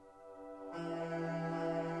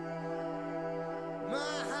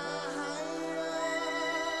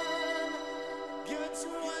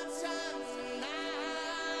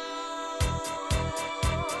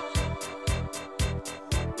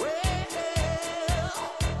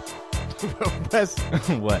Wes,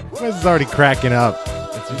 What? Wes is already cracking up.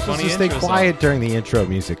 It's a Just funny to stay intro quiet song. during the intro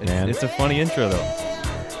music, man. It's a funny intro, though.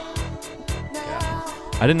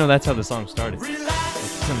 I didn't know that's how the song started.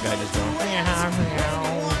 Some guy just going.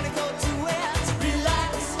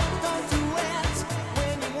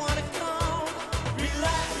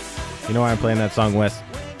 You know why I'm playing that song, Wes?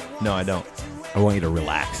 No, I don't. I want you to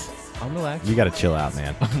relax. I'm relaxed. You got to chill out,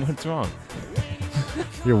 man. What's wrong?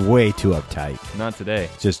 You're way too uptight. Not today.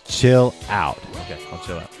 Just chill out. Okay, I'll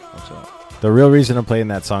chill out. The real reason I'm playing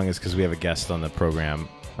that song is because we have a guest on the program.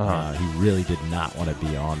 Uh-huh. He really did not want to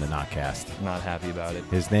be on the Notcast. Not happy about it.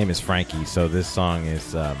 His name is Frankie, so this song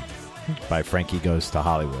is by Frankie Goes to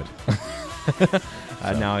Hollywood.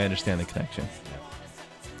 Now I understand the connection.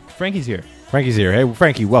 Frankie's here. Frankie's here. Hey,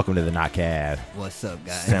 Frankie, welcome to the Notcast. What's up,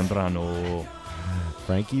 guys? Zambrano.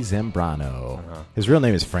 Frankie Zambrano. Uh-huh. His real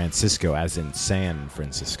name is Francisco, as in San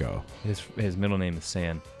Francisco. His middle name is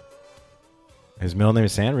San. His middle name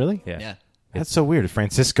is San, really? Yeah. Yeah. That's so weird.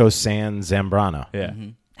 Francisco San Zambrano. Yeah. Mm-hmm.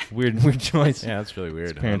 Weird choice. Yeah, that's really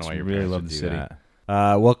weird. parents I don't know why your really parents love would the do city.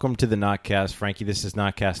 that. Welcome to the Notcast. Frankie, this is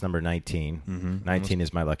Notcast number 19. Mm-hmm. 19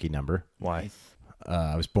 is my lucky number. Why?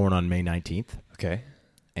 I was born on May 19th, Okay.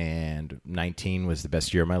 and 19 was the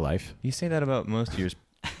best year of my life. You say that about most years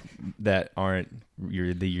that aren't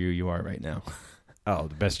the year you are right now. Oh,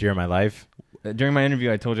 the best year of my life? During my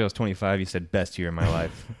interview, I told you I was 25. You said best year of my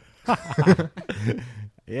life.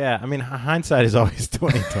 Yeah, I mean, hindsight is always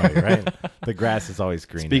 20/20, right? The grass is always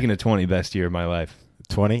greener. Speaking of 20, best year of my life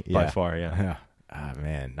 20? by Yeah. far. Yeah. Yeah. Ah,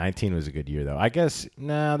 man, 19 was a good year, though. I guess,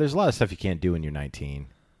 there's a lot of stuff you can't do when you're 19.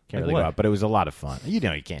 Can't Like really what? go out, but it was a lot of fun. You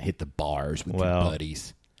can't hit the bars with Well. your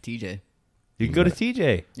buddies. TJ. You can go to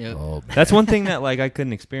TJ. Yep. Oh, That's one thing that I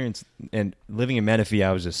couldn't experience. And living in Menifee,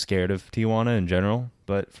 I was just scared of Tijuana in general.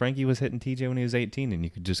 But Frankie was hitting TJ when he was 18, and you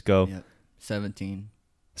could just go Yep. 17.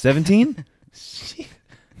 17.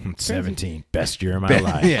 17, best year of my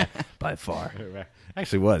life. Yeah, by far.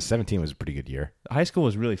 Actually was. 17 was a pretty good year. High school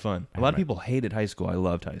was really fun. A lot of Right. people hated high school. I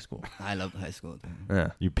loved high school. I loved high school.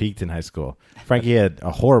 Yeah. You peaked in high school. Frankie had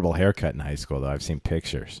a horrible haircut in high school, though. I've seen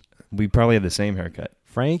pictures. We probably had the same haircut.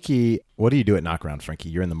 Frankie, what do you do at Knockaround, Frankie?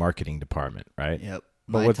 You're in the marketing department, right? Yep.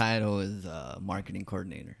 But My what's- title is marketing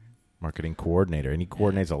coordinator. Marketing coordinator. And he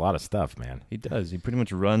coordinates a lot of stuff, man. He does. He pretty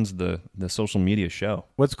much runs the social media show.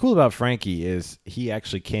 What's cool about Frankie is he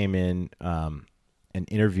actually came in and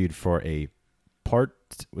interviewed for a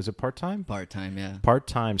part-time? Part-time, yeah.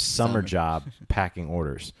 Part-time summer Summer. job packing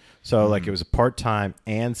orders. So, it was a part-time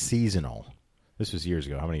and seasonal. This was years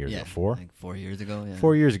ago. How many years Yeah. ago? 4? Like 4 years ago, yeah.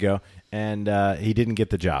 4 years ago. And he didn't get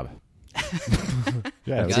the job.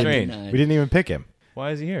 Yeah, That's we strange. didn't even pick him.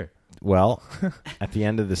 Why is he here? Well, at the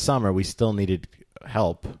end of the summer, we still needed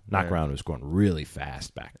help. Right. Knockaround was going really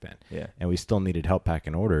fast back then. Yeah. And we still needed help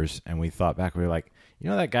packing orders. And we thought back, we were like,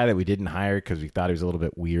 that guy that we didn't hire because we thought he was a little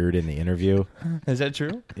bit weird in the interview? Is that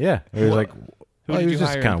true? Yeah. It was like, Who he did was you just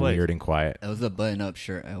hire in kind of place? weird and quiet. That was a button-up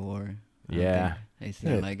shirt I wore. Yeah. I used to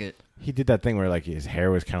not Yeah. like it. He did that thing where like his hair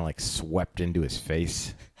was kind of like swept into his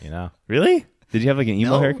face, Really? Did you have like an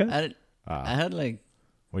emo No, haircut? I had like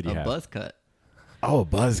What do you a have? buzz cut. Oh, a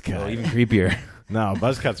buzz cut. Oh, even creepier. No,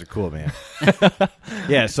 buzz cuts are cool, man.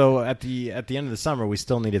 Yeah, so at the end of the summer, we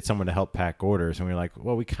still needed someone to help pack orders, and we were like,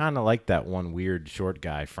 well, we kind of like that one weird short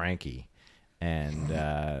guy, Frankie,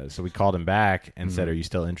 and so we called him back and said, "Are you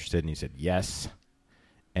still interested?" And he said, "Yes."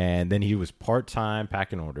 And then he was part-time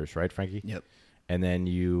packing orders, right, Frankie? Yep. And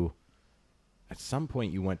then at some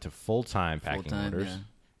point, you went to full-time packing Full-time, orders, yeah.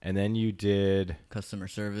 and then you did Customer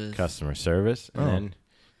service. customer service, and Oh. then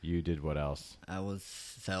you did what else? I was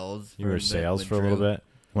sales. You were sales for a little bit.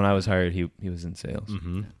 When I was hired, he was in sales.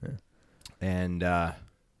 Mm-hmm. Yeah.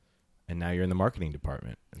 And now you're in the marketing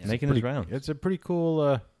department. It's Making a his pretty- rounds. It's a pretty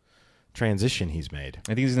cool transition he's made.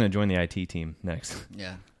 I think he's going to join the IT team next.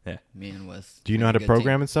 Yeah. Yeah. Me and Wes. Do you know how to Good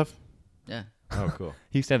program team. and stuff? Yeah. Oh, cool.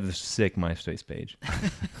 He used to have this sick MySpace page.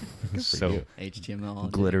 So you. HTML. all day.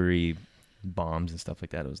 glittery bombs and stuff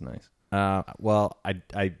like that. It was nice. Well,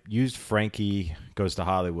 I used Frankie Goes to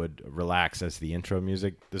Hollywood Relax as the intro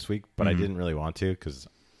music this week, but I Mhm. didn't really want to because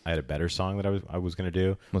I had a better song that I was going to do.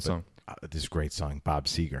 What But, song? This great song, Bob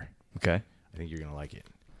Seger. Okay. I think you're going to like it.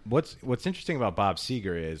 What's interesting about Bob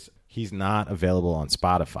Seger is he's not available on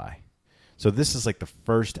Spotify. So this is like the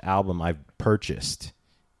first album I've purchased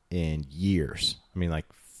in years. I mean,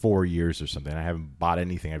 like 4 years or something. I haven't bought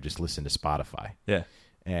anything. I've just listened to Spotify. Yeah.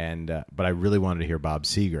 And but I really wanted to hear Bob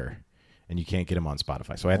Seger, and you can't get him on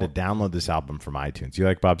Spotify. So I had to download this album from iTunes. You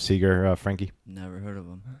like Bob Seger, Frankie? Never heard of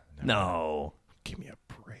him. No. Give me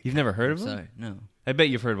a break. You've never heard of him? Sorry. No. I bet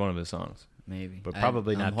you've heard one of his songs. Maybe. But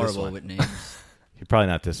probably I'm not this horrible one. with names. Probably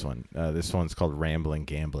not this one. This one's called Ramblin'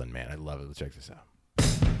 Gamblin', man. I love it. Let's check this out.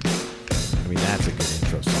 I mean, that's a good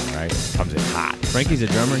intro song, right? Comes in hot. Frankie's a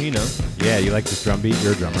drummer. He knows. Yeah, you like this drum beat?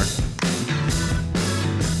 You're a drummer. I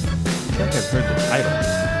feel like I've heard the title.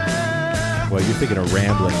 Well, you're thinking of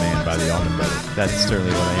Ramblin' Man by the Allman Brothers. That's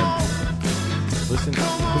certainly what I am. Listen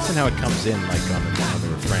how it comes in, like on the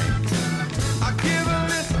refrain. I give a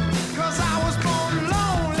listen, 'cause I was born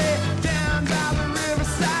lonely, down by the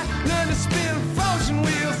riverside, learned to spin frozen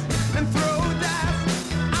wheels and throw dice.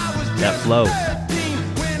 I was That just flow. 13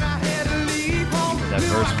 when I had to leave home. That Knew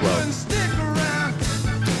verse I flow. couldn't stick around.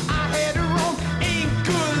 I had to roam, ain't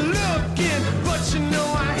good looking, but you know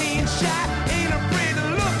I ain't shy, ain't afraid to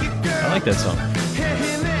look at girls. I like that song.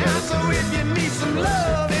 So if you need some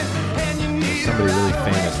loving and you need Somebody really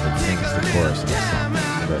famous that sings the chorus of this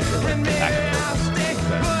song. The backup vocals.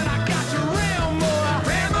 but I got your realm,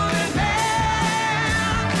 rambling man.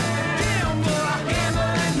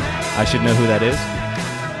 I should know who that is.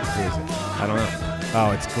 Who is it? I don't know.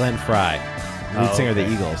 Oh, it's Glenn Fry, lead Oh, singer of the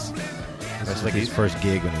okay. Eagles. Rest That's in like his peace. first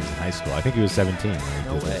gig when he was in high school. I think he was 17 when he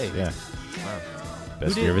No did this. way. Yeah. Wow.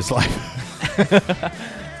 Best Who year of did? his life.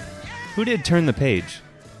 Who did Turn the Page?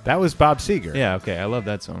 That was Bob Seger. Yeah, okay. I love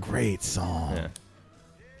that song. Great song. Yeah.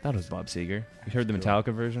 That was Bob Seger. You heard the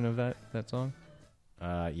Metallica version of that song?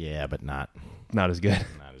 Yeah, but not Not as good.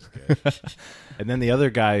 as good. And then the other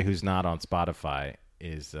guy who's not on Spotify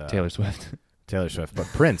is Taylor Swift. Taylor Swift, but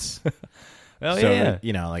Prince. Oh, So, yeah.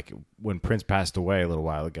 you know, like when Prince passed away a little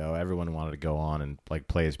while ago, everyone wanted to go on and like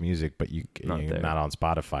play his music, but you're there. not on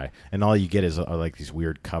Spotify, and all you get are like these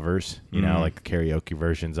weird covers, you know, like karaoke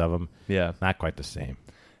versions of them. Yeah. Not quite the same.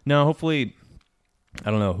 No, hopefully, I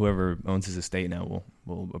don't know, whoever owns his estate now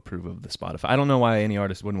will approve of the Spotify. I don't know why any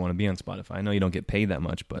artist wouldn't want to be on Spotify. I know you don't get paid that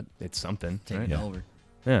much, but it's something. Taking Right? over.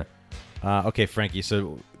 Yeah. Okay, Frankie.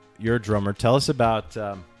 So you're a drummer. Tell us about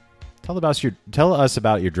your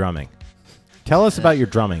drumming. Tell us about your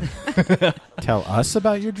drumming. Tell us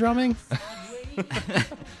about your drumming.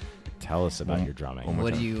 Tell us about your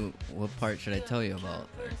drumming. What part should I tell you about?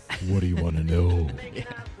 What do you want to know? Frankie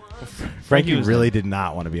Frankie was really did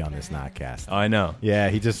not want to be on this Notcast. Oh, I know. Yeah,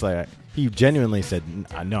 he genuinely said,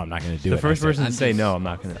 "No, I'm not going to do The it." first I said, person to I'm say just- no,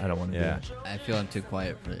 I don't want to Yeah. do it. I feel I'm too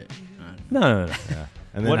quiet for it. No. Yeah.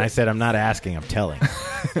 And then What- I said, "I'm not asking, I'm telling."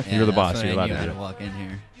 You're the boss. That's You're when I allowed knew to how do to it. walk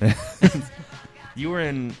in here. You were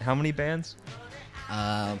in how many bands?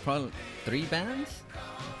 Probably 3 bands.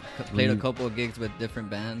 Played a couple of gigs with different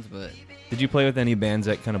bands, but Did you play with any bands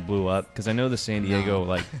that kind of blew up? Because I know the San Diego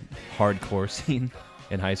No. hardcore scene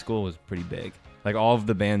in high school was pretty big. Like all of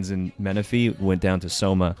the bands in Menifee went down to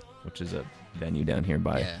Soma, which is a venue down here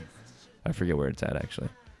by yeah. I forget where it's at actually.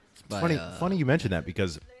 It's by, Funny you mentioned that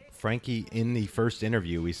because Frankie, in the first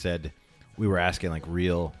interview, we said we were asking like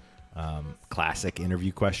real classic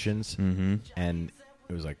interview questions, and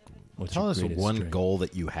it was like, What's tell your us greatest one strength? goal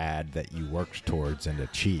that you had that you worked towards and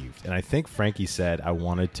achieved. And I think Frankie said, I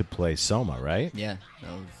wanted to play Soma, right? Yeah, that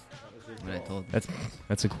was what I told them.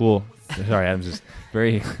 That's a cool. Sorry, Adam's just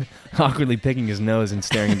very awkwardly picking his nose and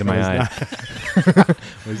staring into my eye. I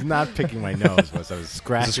was not picking my nose, but I was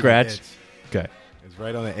scratching. It's a scratch? the itch. Okay. It was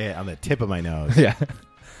right on the tip of my nose. Yeah.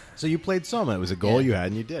 So you played Soma. It was a goal Yeah. you had,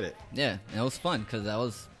 and you did it. Yeah, and it was fun because I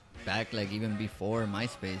was back like even before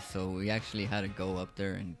MySpace, so we actually had to go up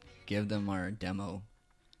there and give them our demo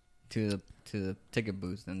to the ticket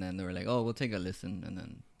booth, and then they were like, "Oh, we'll take a listen," and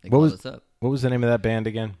then they What called was- us up. What was the name of that band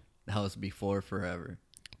again? That was Before Forever.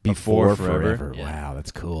 Before Forever. Yeah. Wow,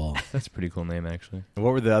 that's cool. That's a pretty cool name actually. And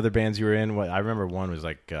what were the other bands you were in? I remember one was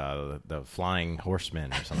like the Flying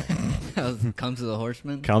Horsemen or something. That was Come to the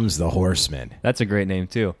Horseman. Comes the Horseman. That's a great name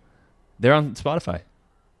too. They're on Spotify.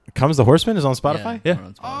 Comes the Horseman is on Spotify? Yeah. we're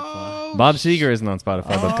on Spotify. Bob Seger isn't on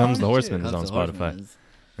Spotify, but Comes the shit. Horseman is Comes on the Spotify. Horseman is-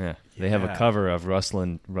 Yeah. They have a Yeah. cover of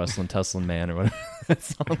Rustlin' Tusslin' Man or whatever that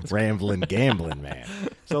song is. Ramblin' Gambling Man.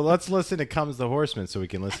 So let's listen to Comes the Horseman so we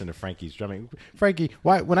can listen to Frankie's drumming. Frankie,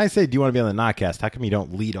 when I say do you want to be on the Notcast, how come you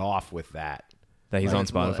don't lead off with that? That he's Right. on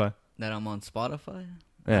Spotify. What? That I'm on Spotify?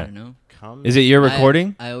 Yeah. I don't know. Comes. Is it your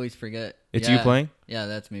recording? I always forget. It's you Yeah. playing? Yeah,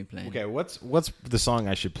 that's me playing. Okay, what's the song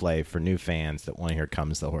I should play for new fans that want to hear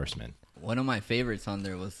Comes the Horseman? One of my favorites on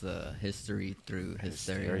there was History Through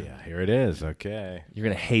Hysteria. Here it is. Okay. You're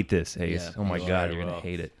going to hate this, Hayes. Yeah, oh my you God, are. you're going to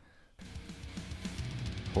hate it.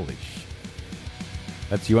 Holy sh!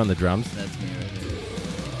 That's you on the drums? That's me right there.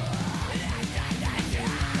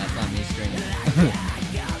 That's not me stringing.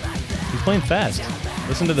 He's playing fast.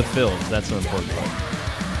 Listen to the fills. That's the important part.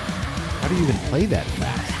 How do you even play that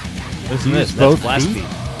fast? Listen You to this. use That's both blast feet?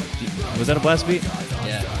 beat. Was that a blast beat?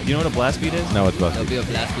 Yeah. Do you know what a blast beat is? No, it's both. There'll be a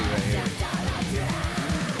blast beat right here.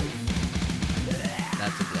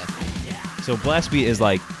 So blast beat is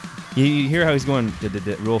like, you hear how he's going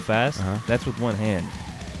real fast? Uh-huh. That's with one hand.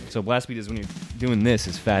 So blast beat is when you're doing this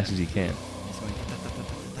as fast as you can.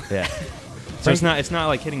 Yeah. So it's not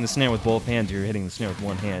like hitting the snare with both hands. You're hitting the snare with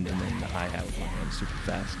one hand and then the hi-hat with one hand super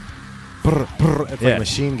fast. Brr, brr, it's Yeah. like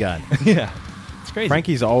machine gun. Yeah. It's crazy.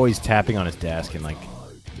 Frankie's always tapping on his desk and like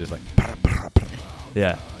just like. Brr, brr, brr.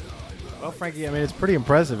 Yeah. Well, Frankie, I mean, it's pretty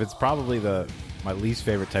impressive. It's probably my least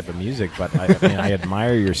favorite type of music, but I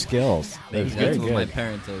admire your skills. It's very That's what my good.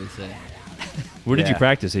 parents always say. Where did you Yeah.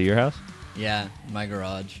 practice? At your house? Yeah, my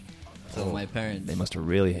garage. So my parents, They must have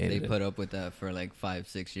really they hated put it. up with that for like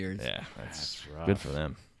 5-6 years. Yeah, that's rough. good for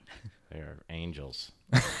them. They're angels.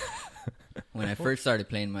 When I first started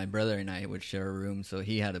playing, my brother and I would share a room, so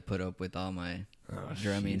he had to put up with all my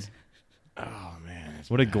drumming. Oh man,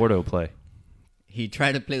 What did Gordo play? He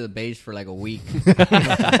tried to play the bass for like a week,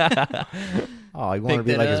 oh, he wanted to picked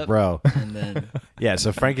be it like his up. bro. and then Yeah,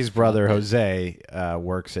 so Frankie's brother Jose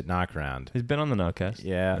works at Knockaround. He's been on the Notcast.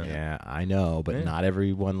 Yeah, I know, but Yeah. not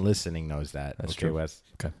everyone listening knows that. That's okay, true. Wes.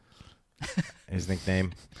 Okay. His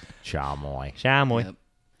nickname, Chamoy. Chamoy.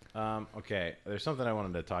 yep. Okay, there's something I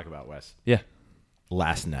wanted to talk about, Wes. Yeah.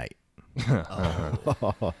 Last night.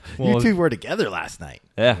 Well, you two were together last night.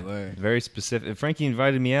 Yeah. They were. Very specific. Frankie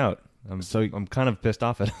invited me out. I'm kind of pissed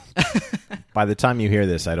off at him. By the time you hear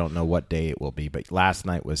this, I don't know what day it will be, but last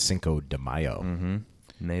night was Cinco de Mayo. Mm-hmm.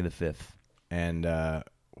 May the 5th. And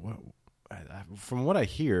from what I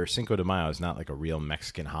hear, Cinco de Mayo is not like a real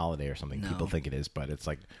Mexican holiday or something No. people think it is, but it's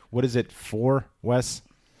like, what is it for, Wes?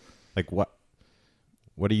 Like what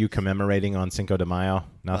are you commemorating on Cinco de Mayo?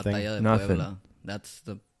 Nothing? Batalla de Nothing. Puebla. That's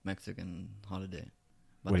the Mexican holiday.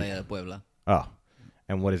 What- Batalla de Puebla. Oh.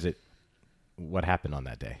 And what is it? What happened on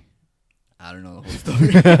that day? I don't know the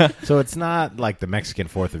whole story. So it's not like the Mexican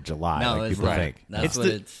 4th of July no, like it's people not. think. That's It's what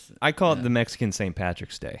the- it's. I call it yeah. the Mexican St.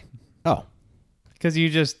 Patrick's Day. Oh. Because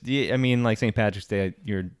I mean, like St. Patrick's Day,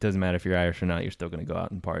 doesn't matter if you're Irish or not, you're still going to go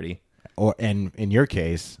out and party. And in your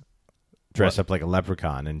case, dress up like a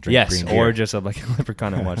leprechaun and drink Yes, green or beer. just up like a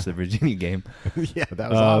leprechaun and watch the Virginia game. Yeah, that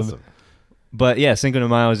was awesome. But yeah, Cinco de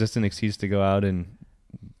Mayo is just an excuse to go out and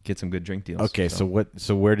get some good drink deals. Okay, so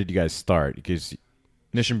where did you guys start? Because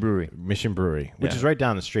Mission Brewery. Mission Brewery, which Yeah. is right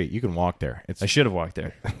down the street. You can walk there. I should have walked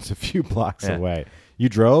there. It's a few blocks Yeah. away. You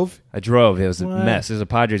drove? I drove. It was a What? mess. It was a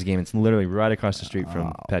Padres game. It's literally right across the street from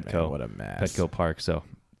Oh, Petco. man, what a mess. Petco Park. So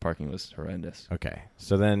parking was horrendous. Okay,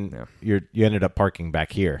 so then Yeah. you ended up parking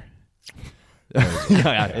back here.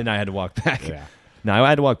 And I had to walk back. Yeah. No, I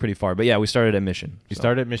had to walk pretty far. But yeah, we started at Mission. You So,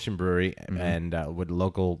 started at Mission Brewery Mm-hmm. and with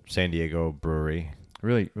local San Diego brewery,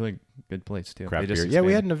 really, really good place too. craft They just beer. Yeah,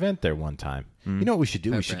 we had expanded. an event there one time. Mm-hmm. You know what we should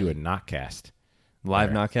do? We Pepper should do a knockcast.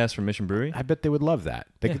 live there. knockcast from Mission Brewery. I bet they would love that.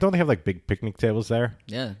 Yeah. Don't they have like big picnic tables there?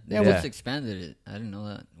 Yeah, they Yeah, just we- expanded it. I didn't know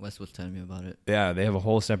that. Wes was telling me about it. Yeah, they have a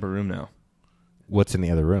whole separate room now. What's in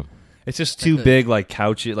the other room? It's just Like two a- big like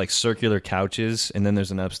couches, like circular couches, and then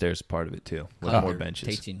there's an upstairs part of it too with Called more your benches.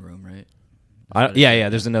 Tasting room, right? Yeah.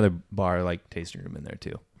 There's another bar like tasting room in there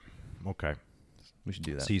too. Okay. We should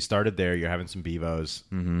do that. So you started there. You're having some bevos,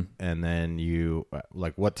 and then you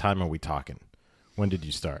like. What time are we talking? When did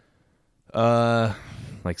you start?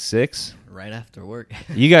 Like 6. Right after work.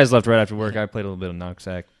 You guys left right after work. I played a little bit of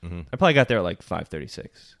Knocksack. Mm-hmm. I probably got there at like 5:36.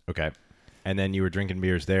 Okay. And then you were drinking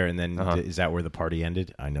beers there, and then Uh-huh. is that where the party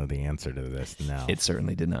ended? I know the answer to this now. It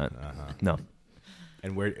certainly did not. No.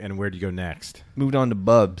 And where do you go next? Moved on to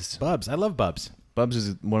Bubs. Bubs. I love Bubs. Bubs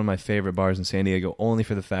is one of my favorite bars in San Diego, only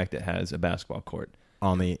for the fact it has a basketball court.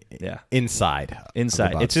 On the Yeah. inside. of the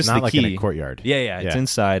Inside. Bubs. It's just not the like key. in a courtyard. Yeah. It's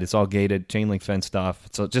inside. It's all gated, chain link fenced off.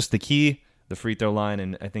 So just the key, the free throw line,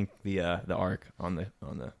 and I think the arc on the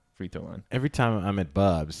free throw line. Every time I'm at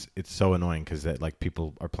Bubs, it's so annoying because like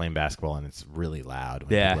people are playing basketball and it's really loud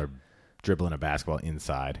when Yeah. people are dribbling a basketball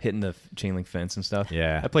inside. Hitting the chain link fence and stuff.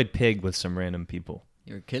 Yeah. I played pig with some random people.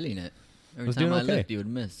 You were killing it. Every Was time doing I okay. looked, you would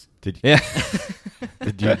miss. Did Yeah.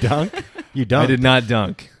 did you dunk? You I dunked. did not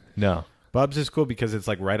dunk. No. Bubs is cool because it's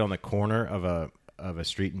like right on the corner of a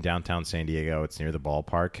street in downtown San Diego. It's near the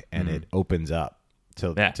ballpark and it opens up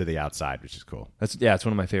to Yeah. to the outside, which is cool. It's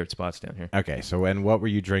one of my favorite spots down here. Okay, so what were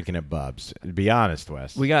you drinking at Bubs? Be honest,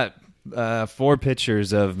 Wes. We got 4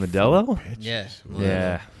 pitchers of Modelo. Yeah.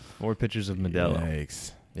 Yeah. 4 pitchers of Modelo.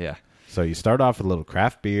 Yikes. Yeah. So you start off with a little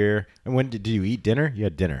craft beer, and when did you eat dinner? You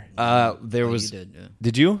had dinner. There Oh, was. You did, yeah.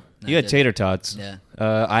 Did you? No, You I had did. tater tots. Yeah.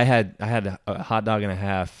 I had a hot dog and a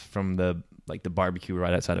half from the barbecue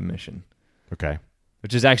right outside of Mission, Okay.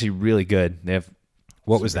 which is actually really good. They have.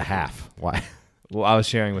 What was the half? Why? Well, I was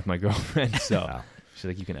sharing with my girlfriend, so Oh. she's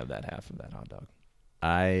like, "You can have that half of that hot dog."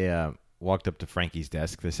 I walked up to Frankie's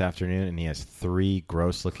desk this afternoon, and he has 3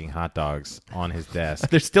 gross-looking hot dogs on his desk.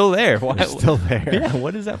 They're still there. Why? They're still there. Yeah,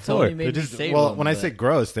 what is that So for? he made They're me just, save well, them, when I but say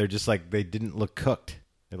gross, they're just like they didn't look cooked.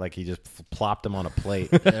 They're like he just plopped them on a plate,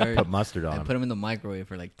 They're- put mustard on I them. put them in the microwave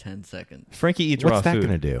for like 10 seconds. Frankie eats raw What's that food.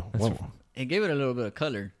 going to do? It gave it a little bit of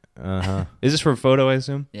color. Uh-huh. Is this for a photo, I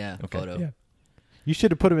assume? Yeah, Okay. photo. Yeah. You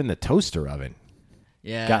should have put them in the toaster oven.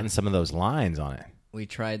 Yeah, Gotten some of those lines on it. we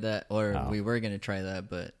tried that, or Oh. we were gonna try that,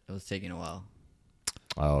 but it was taking a while.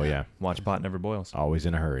 Oh, yeah. Watch pot never boils. Always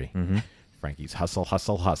in a hurry. Mm-hmm. Frankie's hustle,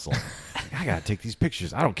 hustle, hustle. I got to take these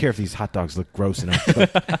pictures. I don't care if these hot dogs look gross enough.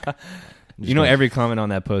 You know, every comment on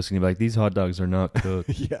that post can be like, "These hot dogs are not cooked."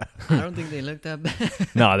 Yeah. I don't think they look that bad.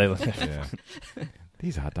 No, they look. Yeah.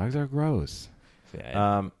 These hot dogs are gross.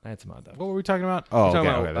 Yeah, I had some hot dogs. What were we talking about? Oh, talking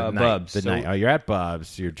okay, about, the night, Bubs. The So- night. Oh, you're at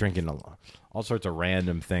Bubs. You're drinking all sorts of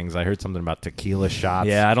random things. I heard something about tequila shots.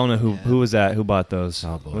 Yeah, I don't know who was that. Who bought those?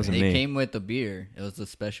 Oh, boy. It wasn't They me. came with the beer. It was a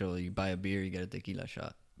special. You buy a beer, you get a tequila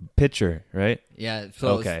shot. Pitcher, right? Yeah.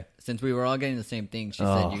 So Okay. since we were all getting the same thing, she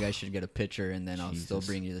Oh. said you guys should get a pitcher, and then I'll still Jesus.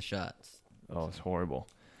 bring you the shots. Oh, it's horrible.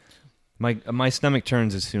 My stomach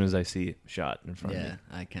turns as soon as I see a shot in front of me. Yeah,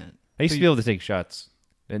 I can't. I used to be able to take shots.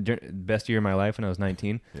 Best year of my life when I was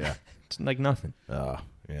 19. Yeah. It's like nothing. Oh,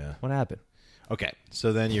 yeah. What happened? Okay.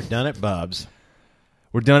 So then you're done at Bubs.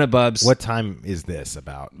 We're done at Bubs. What time is this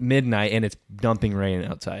about? Midnight, and it's dumping rain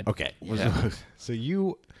outside. Okay. Yeah. So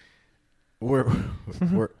you were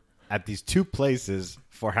at these 2 places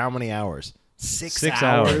for how many hours? 6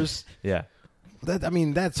 hours. Yeah. That, I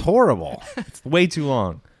mean, that's horrible. It's way too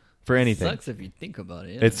long for anything. Sucks if you think about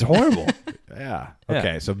it. Yeah. It's horrible. Yeah. Yeah.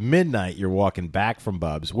 Okay. So midnight, you're walking back from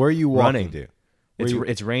Bubs. Where are you walking Running. to?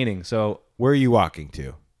 It's raining, so Where are you walking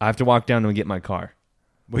to? I have to walk down and get my car.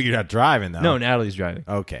 Well, you're not driving though. No, Natalie's driving.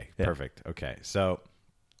 Okay. Yeah. Perfect. Okay. So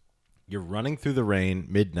you're running through the rain,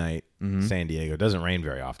 midnight, Mm-hmm. San Diego. It doesn't rain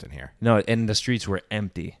very often here. No, and the streets were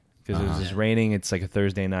empty because it was just raining. It's like a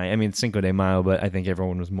Thursday night. I mean, it's Cinco de Mayo, but I think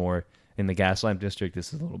everyone was more in the Gaslamp district.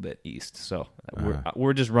 This is a little bit east, so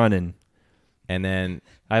we're just running. And then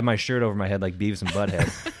I have my shirt over my head like Beavis and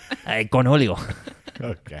Butthead. Hey, con Julio.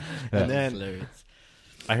 okay. That's And then hilarious.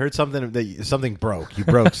 I heard something that something broke. You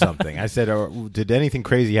broke something. I said, oh, "Did anything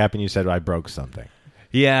crazy happen?" You said, "I broke something."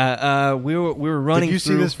 Yeah, we were running. Did you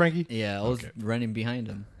see through- this, Frankie? Yeah, I was running behind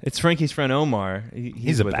him. It's Frankie's friend Omar.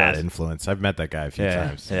 He's a with bad us. influence. I've met that guy a few Yeah,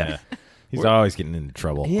 times. yeah. He's always getting into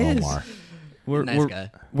trouble. He is. Omar. Nice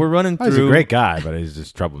guy. We're running Oh, through. he's a great guy, but he's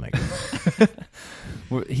just troublemaker.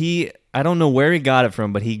 I don't know where he got it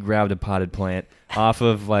from, but he grabbed a potted plant off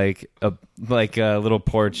of like a little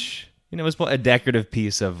porch. You know, it was a decorative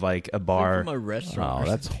piece of like a bar. From a restaurant. Oh,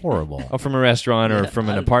 that's horrible. Oh, from a restaurant or Yeah, from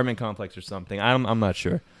an apartment complex or something. I'm not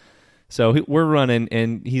sure. So we're running,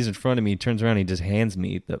 and he's in front of me. He turns around, and he just hands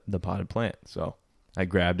me the potted plant. So I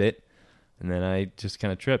grabbed it, and then I just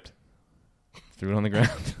kind of tripped, threw it on the ground,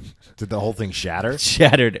 Did the whole thing shatter?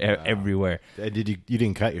 shattered everywhere. Did you? You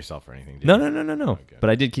didn't cut yourself or anything? Did No, you? no. Okay. But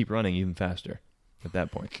I did keep running even faster at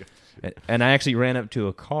that point, and I actually ran up to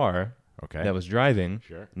a car Okay. that was driving,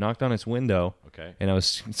 Sure. knocked on its window. Okay. And I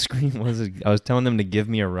was screaming. I was telling them to give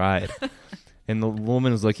me a ride, and the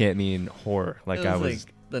woman was looking at me in horror, like It I was was.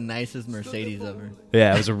 like the nicest Mercedes ever.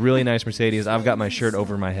 Yeah, it was a really nice Mercedes. I've got my shirt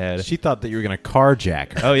over my head. She thought that you were going to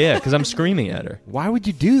carjack her. Oh yeah, because I'm screaming at her. Why would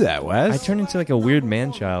you do that, Wes? I turn into like a weird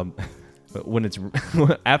man child. But when it's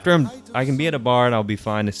after I can be at a bar and I'll be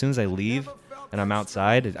fine. As soon as I leave and I'm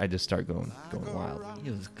outside, I just start going wild. He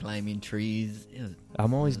was climbing trees. It was,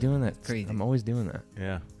 I'm always doing that. Crazy. I'm always doing that.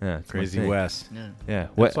 Yeah. Yeah, it's my Crazy thing. Wes. yeah. Yeah.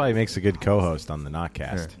 That's why he makes a good co-host on the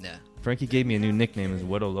Knotcast. Yeah. Frankie gave me a new nickname as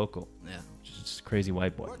Widow Local. Yeah. Just crazy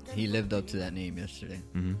white boy. He lived up to that name yesterday.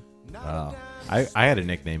 Oh. I had a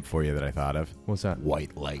nickname for you that I thought of. What's that?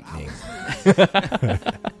 White Lightning.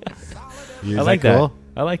 I like that. Cool?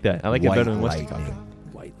 I like that. I like White it better than what's Lightning.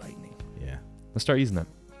 White Lightning. Yeah. Let's start using that.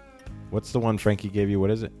 What's the one Frankie gave you?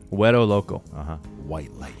 What is it? Widow Local. Uh-huh.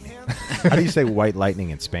 White Lightning. How do you say white lightning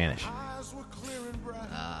in Spanish?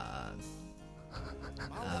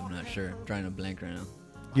 I'm not sure. I'm trying to blank right now.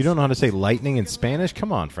 You don't know how to say lightning in Spanish?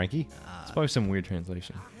 Come on, Frankie. It's probably some weird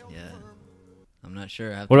translation. Yeah. I'm not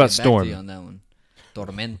sure. I have What to about get back storm? to you on that one.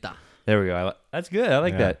 Tormenta. There we go. That's good. I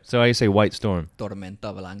like Yeah. that. So I say White Storm.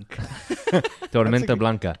 Tormenta Blanca. Tormenta good-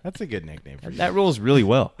 Blanca. That's a good nickname for you. That rolls really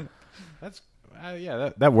well. That's yeah,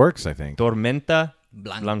 that works, I think. Tormenta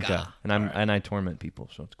Blanca. Blanca. And I torment people,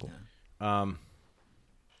 so it's cool.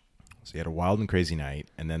 So you had a wild and crazy night,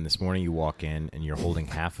 and then this morning you walk in and you're holding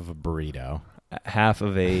half of a burrito. Half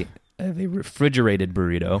of a refrigerated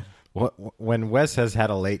burrito. When Wes has had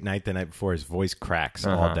a late night the night before, his voice cracks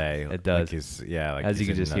all day. It does. Like As you he's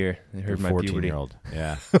can just hear. I heard my 14-year-old.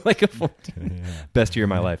 Yeah. like a 14. Best year of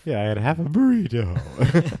my life. Yeah, I had half a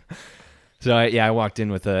burrito. So I walked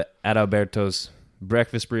in with a Adalberto's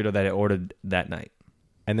breakfast burrito that I ordered that night.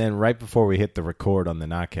 And then right before we hit the record on the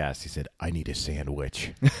Knockcast, he said, "I need a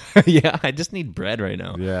sandwich." Yeah, I just need bread right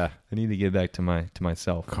now. Yeah. I need to get back to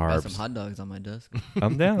myself. Got some Carbs. hot dogs on my desk.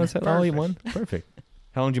 I'm down. I'll eat one. Perfect.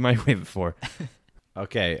 How long do you microwave it for?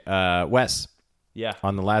 Okay, Wes, Yeah.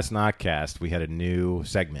 on the last Knockcast, we had a new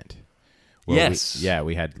segment. where Yes.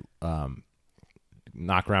 we had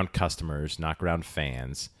Knockaround customers, Knockaround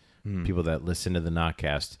fans, people that listen to the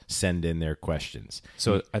Knockcast send in their questions.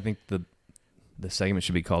 So I think the segment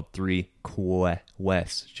should be called 3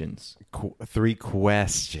 questions. 3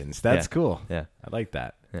 questions. That's Yeah. cool. Yeah. I like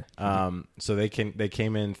that. Yeah. So they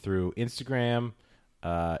came in through Instagram,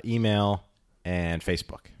 email, and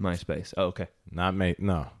Facebook. MySpace. Oh, okay. No,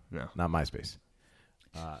 No. not MySpace.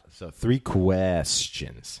 So 3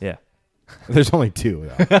 questions. Yeah. There's only 2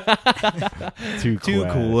 though. Two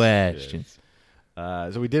questions.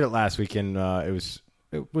 So we did it last week, and it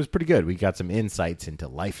was pretty good. We got some insights into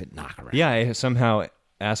life at Knockaround. Yeah, I somehow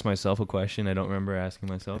asked myself a question I don't remember asking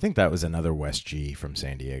I myself. think that was another West G from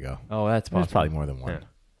San Diego. Oh, that's There's possible. probably more than one.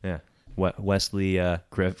 Yeah. Wesley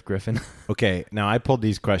Griffin. Okay, now I pulled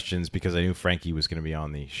these questions because I knew Frankie was going to be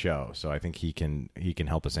on the show, so I think he can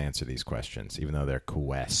help us answer these questions, even though they're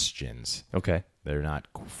questions. Okay. They're not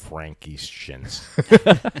Frankie's shins.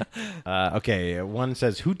 Okay, one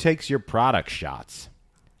says, "Who takes your product shots?"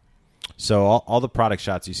 So all the product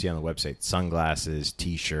shots you see on the website: sunglasses,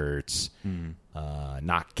 T-shirts,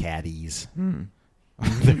 knock caddies.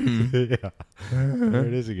 Yeah. There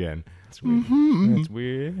it is again. That's weird. That's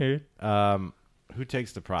weird. Who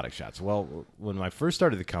takes the product shots? Well, when I first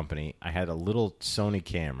started the company, I had a little Sony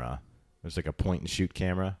camera. It was like a point and shoot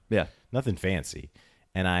camera. Yeah. Nothing fancy.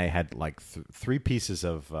 And I had like 3 pieces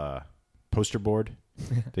of poster board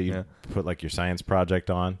that you Yeah. put like your science project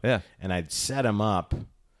on. Yeah. And I'd set them up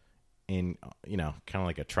in, kind of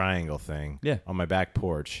like a triangle thing Yeah. on my back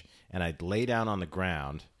porch. And I'd lay down on the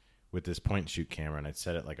ground with this point and shoot camera, and I'd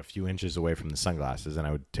set it like a few inches away from the sunglasses, and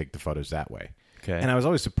I would take the photos that way. Okay. And I was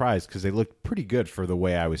always surprised because they looked pretty good for the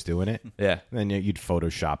way I was doing it. Yeah. And then you'd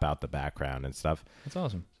Photoshop out the background and stuff. That's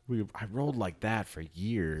awesome. I rolled like that for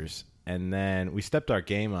years, and then we stepped our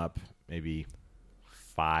game up maybe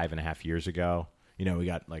 5.5 years ago. We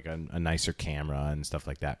got like a nicer camera and stuff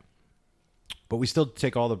like that. But we still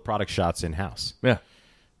take all the product shots in-house. Yeah.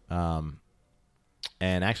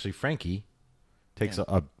 And actually, Frankie takes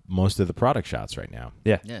most of the product shots right now.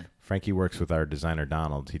 Yeah. Yeah. Frankie works with our designer,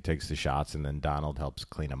 Donald. He takes the shots, and then Donald helps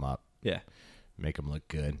clean them up, Yeah. make them look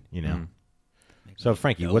good, So,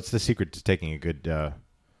 Frankie, what's the secret to taking a good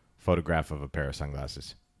photograph of a pair of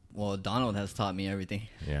sunglasses? Well, Donald has taught me everything.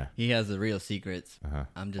 Yeah. He has the real secrets. Uh-huh.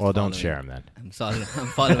 I'm just Well, don't following- share them then. I'm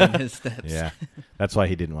following his steps. Yeah. That's why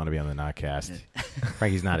he didn't want to be on the Knockcast.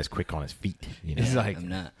 Frankie's not as quick on his feet. He's like, I'm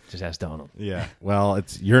not. just ask Donald. Yeah. Well,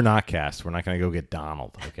 it's your Knockcast. We're not going to go get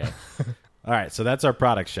Donald. Okay. All right. So that's our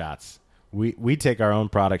product shots. We take our own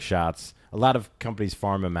product shots. A lot of companies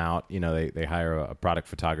farm them out. They hire a product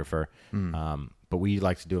photographer. But we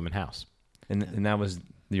like to do them in-house. And that was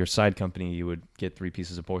your side company. You would get 3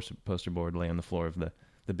 pieces of poster board, lay on the floor of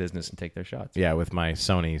the business, and take their shots. Yeah, with my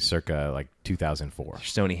Sony circa like 2004. Your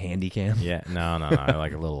Sony Handycam. Yeah, no. I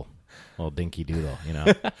like a little dinky doodle,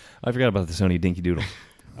 I forgot about the Sony Dinky Doodle.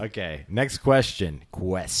 Okay, next question.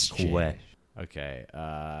 Question. Quest. Okay,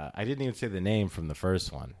 I didn't even say the name from the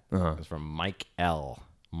first one. Uh-huh. It was from Mike L.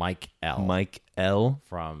 Mike L. Mike L.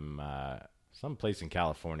 From some place in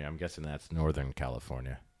California. I'm guessing that's Northern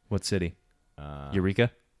California. What city?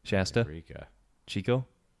 Eureka? Shasta? Eureka. Chico?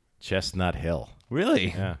 Chestnut Hill. Really?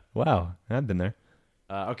 Yeah. Wow. I've been there.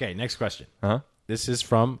 Okay, next question. Huh? This is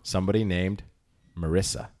from somebody named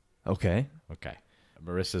Marissa. Okay. Okay.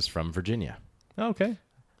 Marissa's from Virginia. Okay.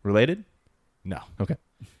 Related? No. Okay.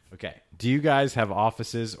 Okay. Do you guys have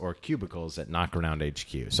offices or cubicles at Knockaround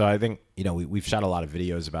HQ? So I think, we've shot a lot of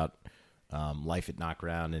videos about life at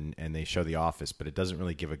Knockaround, and they show the office, but it doesn't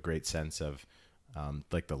really give a great sense of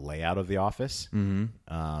like the layout of the office.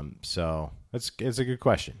 Mm-hmm. So it's a good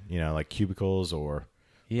question. Like cubicles or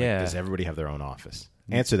Yeah. does everybody have their own office?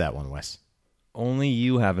 Answer that one, Wes. Only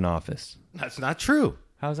you have an office. That's not true.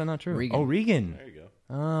 How is that not true? Regan. Oh, Regan. There you go.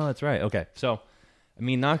 Oh, that's right. Okay. So,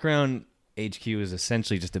 Knockaround HQ is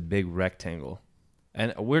essentially just a big rectangle.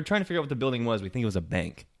 And we're trying to figure out what the building was. We think it was a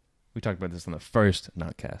bank. We talked about this on the first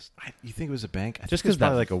Notcast. You think it was a bank? I Just think it was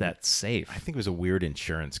because probably that's safe. I think it was a weird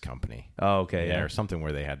insurance company. Oh, okay, Yeah, yeah. or something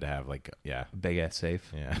where they had to have like, Big ass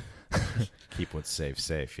safe. yeah, keep what's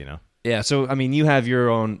safe. You know. Yeah, so I mean, you have your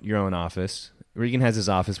own office. Regan has his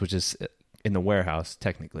office, which is in the warehouse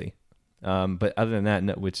technically. But other than that,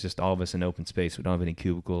 no, it's just all of us in open space. We don't have any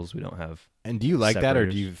cubicles. We don't have. And do you like that, or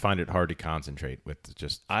do Separators. you find it hard to concentrate with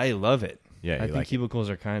just? I love it. Yeah, I you think like it. cubicles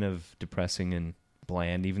are kind of depressing and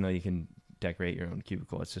bland, even though you can decorate your own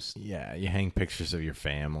cubicle. It's just Yeah, you hang pictures of your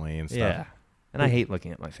family and stuff. yeah. And I hate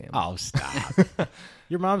looking at my family. Oh, stop!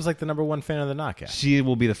 Your mom's like the #1 fan of the Knockcast. She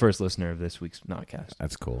will be the first listener of this week's Notcast.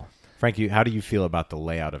 That's cool. Frankie, how do you feel about the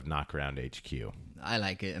layout of Knockaround HQ? I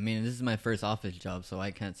like it. I mean, this is my first office job, so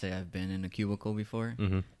I can't say I've been in a cubicle before.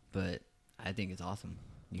 Mm-hmm. But I think it's awesome.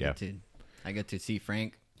 Yeah. I get to see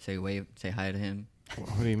Frank, say hi to him.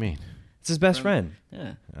 What do you mean? It's his best friend.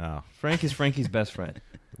 Yeah. Oh, Frank is Frankie's best friend.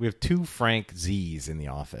 we have 2 Frank Z's in the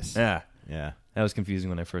office. Yeah. Yeah, That was confusing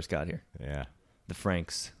when I first got here. yeah. The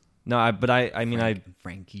Franks. No, I mean,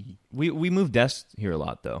 Frankie. we move desks here a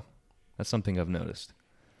lot though. That's something I've noticed.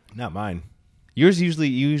 Not mine. You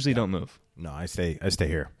usually don't move. No, I stay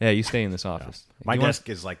here. Yeah, you stay in this office. My You wanna- desk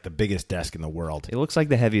is like the biggest desk in the world. It looks like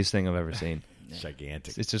the heaviest thing I've ever seen. It's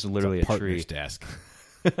gigantic. It's just literally it's a partner's tree. desk.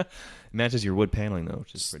 It matches your wood paneling though,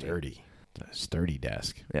 which is pretty. Sturdy. A sturdy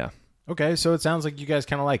desk. Yeah. Okay, so it sounds like you guys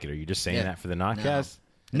kind of like it. Are you just saying Yeah. that for the Knockcast?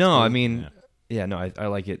 No, I mean, Yeah. yeah, no, I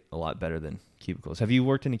like it a lot better than cubicles. Have you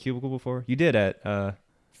worked in a cubicle before? You did at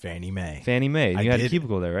Fannie Mae. Fannie Mae. I You had a did.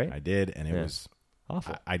 cubicle there, right? I did, and it Yeah. was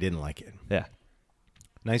Awful. I didn't like it. Yeah.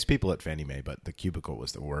 Nice people at Fannie Mae, but the cubicle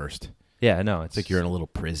was the worst. Yeah, no, It's like you're in a little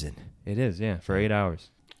prison. It is, yeah, for 8 hours.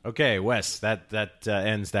 Okay, Wes, that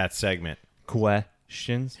ends that segment.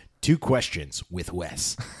 Questions? 2 questions with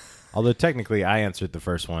Wes. Although technically I answered the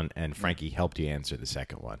first one and Frankie helped you answer the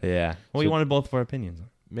second one. Yeah. Well, So- you wanted both of our opinions.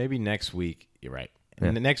 Maybe next week, you're right. Yeah.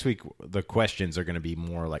 And the next week, the questions are going to be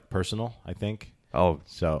more like personal, I think. Oh,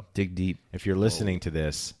 So dig deep. if you're listening to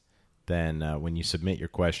this, then when you submit your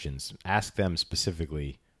questions, ask them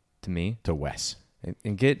specifically To me. to Wes.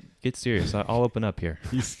 And get serious. I'll open up here.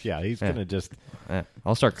 He's Yeah. going to just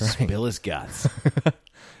I'll start crying. spill his guts.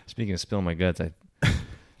 Speaking of spilling my guts,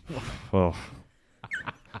 oh,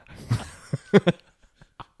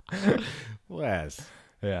 Wes.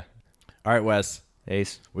 yeah. All right, Wes.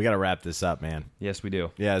 Ace. We got to wrap this up, man. Yes, we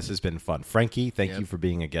do. Yeah, this has been fun. Frankie, thank Yep. you for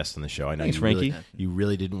being a guest on the show. I know Thanks, you really, Frankie. you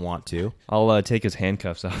really didn't want to. I'll take his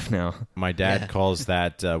handcuffs off now. My dad Yeah. calls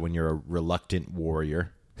that when you're a reluctant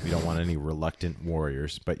warrior. We don't want any reluctant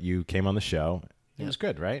warriors, but you came on the show. It was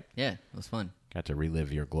good, right? Yeah, it was fun. Got to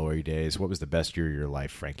relive your glory days. What was the best year of your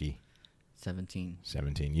life, Frankie? 17.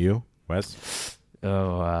 17. You, Wes?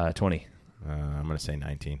 20. I'm going to say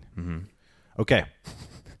 19. Mm-hmm. Okay.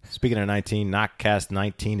 Speaking of 19, Knockcast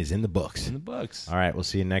 19 is in the books. In the books. All right, we'll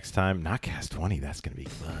see you next time. Knockcast 20, that's going to be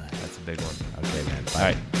fun. That's a big one. Okay, man. Bye. All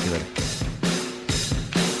right. See you later.